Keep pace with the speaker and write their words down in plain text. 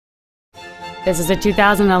This is a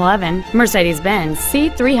 2011 Mercedes-Benz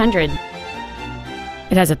C300.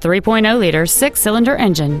 It has a 3.0-liter six-cylinder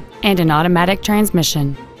engine and an automatic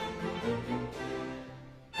transmission.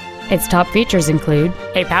 Its top features include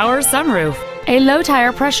a power sunroof, a low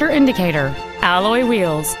tire pressure indicator, alloy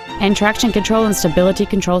wheels, and traction control and stability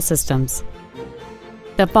control systems.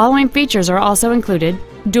 The following features are also included: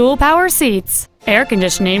 dual power seats, air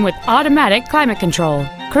conditioning with automatic climate control,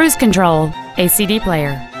 cruise control, a CD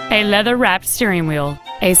player, a leather-wrapped steering wheel,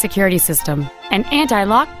 a security system, an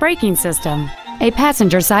anti-lock braking system, a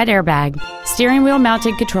passenger side airbag, steering wheel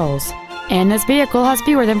mounted controls, and this vehicle has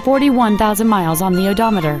fewer than 41,000 miles on the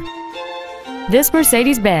odometer. This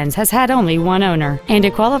Mercedes-Benz has had only one owner, and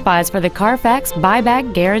it qualifies for the Carfax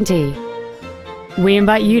buyback guarantee. We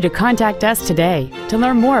invite you to contact us today to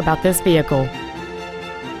learn more about this vehicle.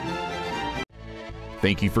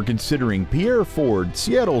 Thank you for considering Pierre Ford,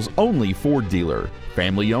 Seattle's only Ford dealer.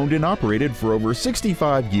 Family owned and operated for over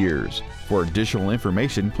 65 years. For additional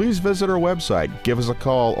information, please visit our website, give us a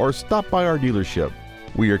call, or stop by our dealership.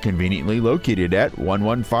 We are conveniently located at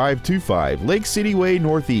 11525 Lake City Way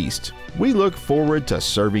Northeast. We look forward to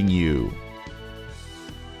serving you.